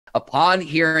upon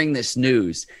hearing this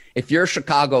news, if you're a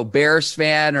Chicago Bears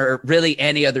fan or really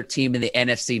any other team in the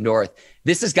NFC North,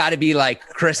 this has got to be like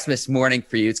Christmas morning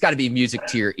for you. It's got to be music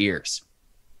to your ears.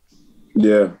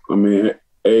 Yeah, I mean,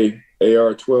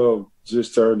 AR-12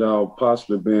 just turned out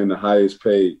possibly being the highest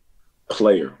paid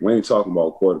player. We ain't talking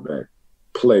about quarterback,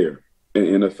 player in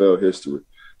NFL history.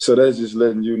 So that's just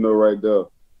letting you know right there,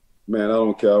 man, I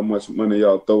don't care how much money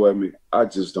y'all throw at me. I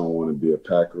just don't want to be a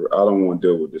Packer. I don't want to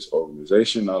deal with this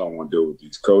organization. I don't want to deal with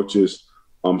these coaches.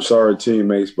 I'm sorry,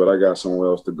 teammates, but I got somewhere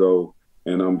else to go,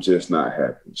 and I'm just not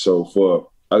happy. So for,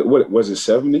 what was it,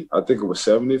 70? I think it was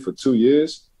 70 for 2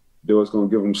 years. They was going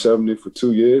to give him 70 for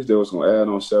 2 years. They was going to add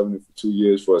on 70 for 2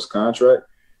 years for his contract.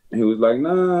 And he was like,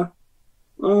 nah,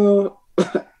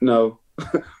 no,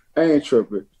 I ain't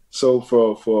tripping. So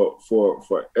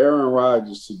for Aaron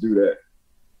Rodgers to do that,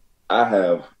 I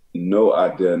have no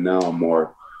idea now,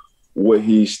 Mark, what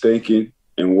he's thinking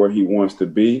and where he wants to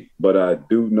be. But I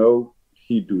do know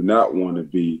he do not want to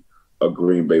be a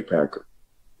Green Bay Packer.